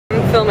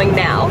filming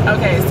now.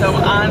 Okay, so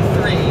on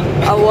 3.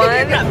 A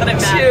 1,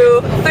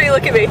 2, 3,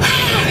 look at me.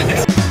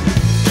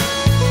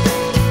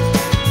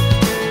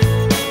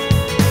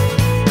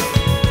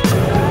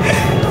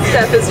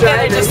 Steph is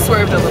driving. I just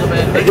swerved a little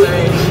bit. I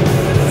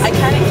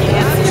kind of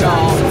can't see it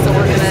all, so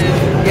we're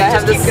gonna I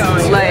have this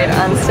light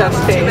on Steph's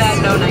face. Too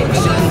bad, no night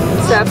vision.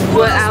 Steph,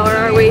 what hour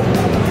are we?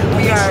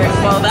 We are,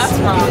 well, that's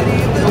wrong.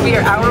 We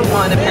are hour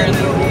 1,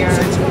 apparently. Are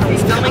we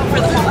filming for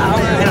the whole hour?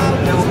 I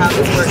don't know how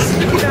this works.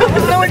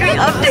 No, we're doing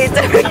updates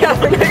every hour.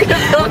 We're going to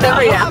film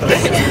every hour.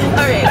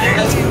 Alright.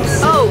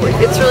 Oh,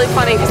 it's really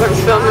funny because I'm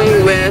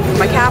filming with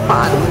my cap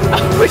on,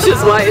 which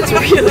is why it's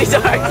really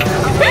dark.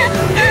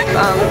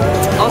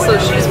 Also,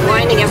 she's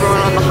blinding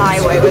everyone on the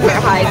highway with her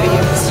high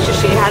beams.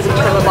 She hasn't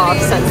turned them off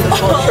since this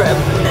whole trip.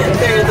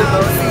 They're the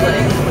most,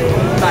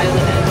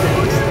 violent at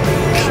night.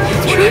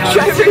 Truck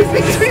drivers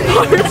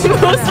are the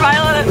most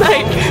violent at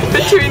night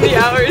between the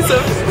hours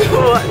of,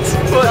 what?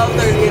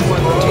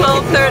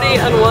 12:30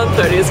 and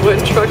 1:30 is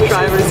when truck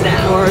drivers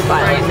are more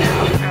violent. Right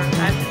now.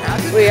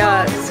 We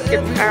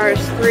skipped hours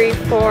 3,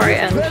 4,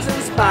 and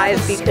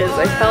 5 because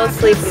I fell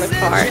asleep in the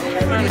car.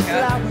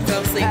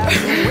 Fell asleep.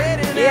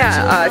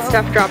 Yeah,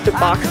 Steph dropped a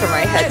box on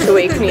my head to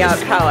wake me up,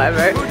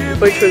 however,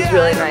 which was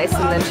really nice.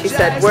 And then she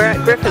said, "We're at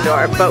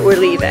Gryffindor, but we're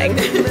leaving.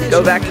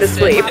 Go back to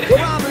sleep."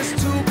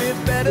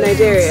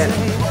 Nigeria.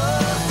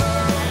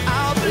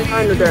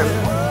 Carnoderm.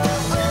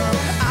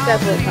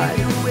 Definitely fun.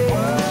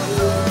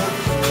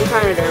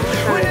 Carnoderm.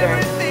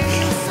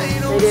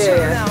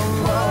 Nigeria.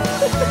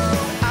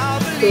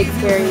 Big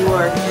scary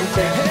war.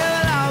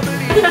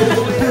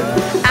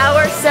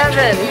 Hour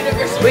 7.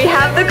 We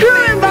have the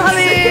crew in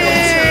Bobby!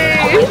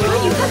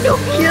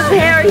 His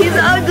hair, he's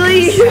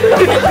ugly!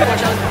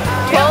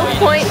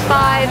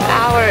 12.5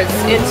 hours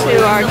into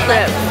our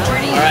trip.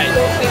 Alright.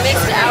 We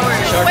missed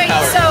hours. Wait,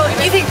 so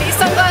you think these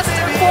sunglasses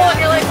are cool and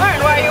you're like,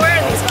 Lauren, why are you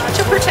wearing these?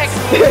 To protect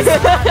me.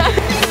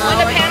 Going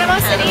to Panama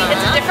City,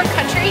 it's a different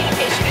country, in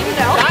case you didn't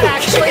know. Not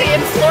actually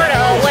in Florida,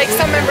 like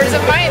some members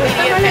of my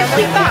immediate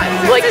family thought.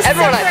 Like It's a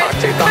everyone I separate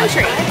talked to thought.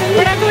 country.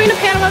 We're not going to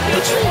Panama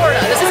Beach, Florida.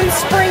 This isn't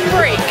spring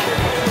break.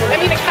 I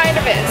mean, it kind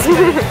of is.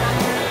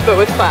 But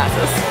with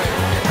classes.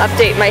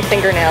 Update, my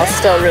fingernails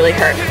still really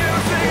hurt.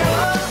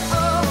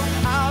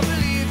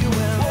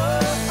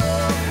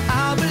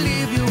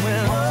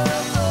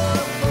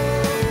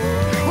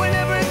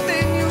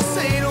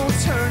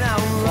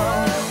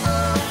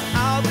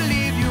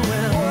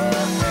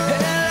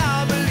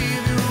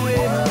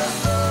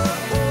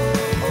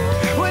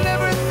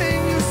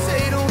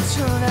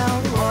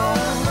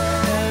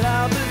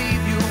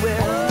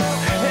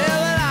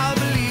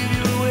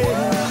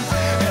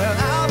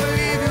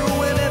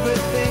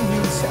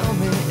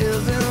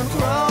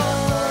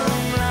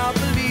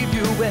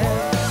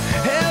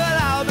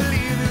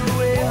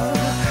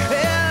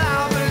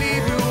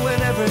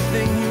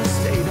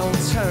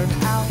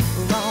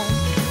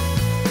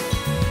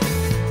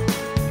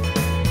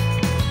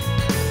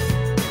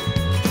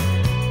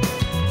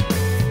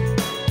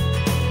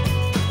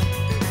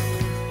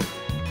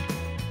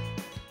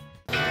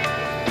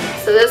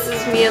 So this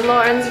is me and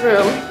Lauren's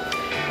room.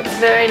 It's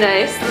very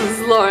nice. This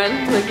is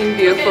Lauren, looking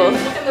beautiful.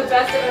 Looking the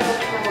best I've ever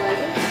looked in my life.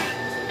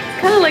 It's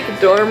kind of like a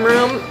dorm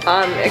room,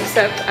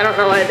 except I don't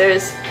know why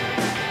there's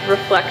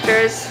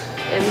reflectors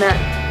in that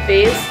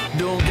vase.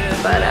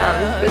 But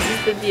this is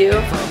the view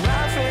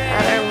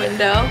at our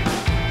window.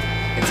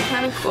 It's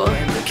kind of cool.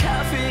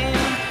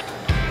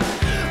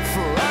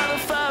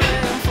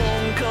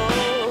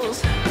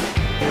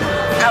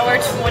 Hour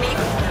 20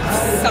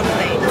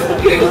 something.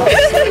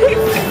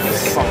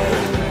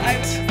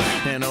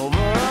 And over a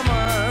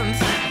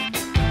month,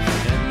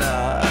 and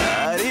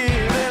not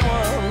even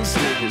once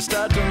did it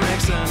start to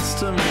make sense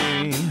to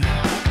me.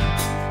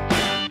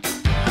 Well,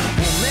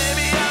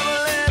 maybe I'm a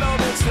little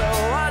bit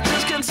slow, I'm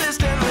just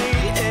consistently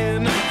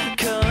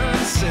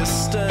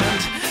inconsistent.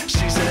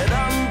 She said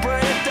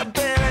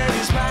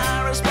unpredictability's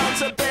my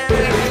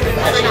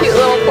responsibility. Cute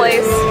little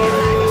place.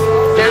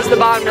 There's the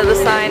bottom of the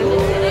sign.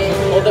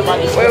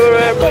 Where we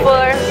were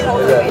before.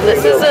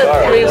 This is a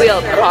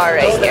 3-wheeled car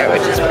right here,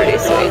 which is pretty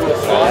sweet.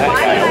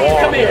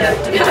 Come here.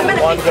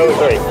 1, 2, 3. 3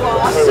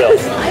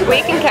 wheels.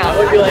 We can count.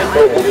 They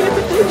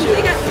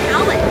got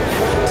talent.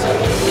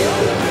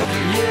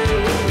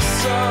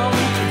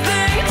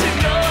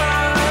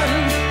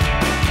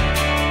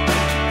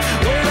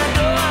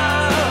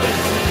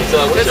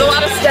 There's a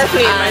lot of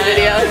Stephanie in my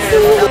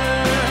videos.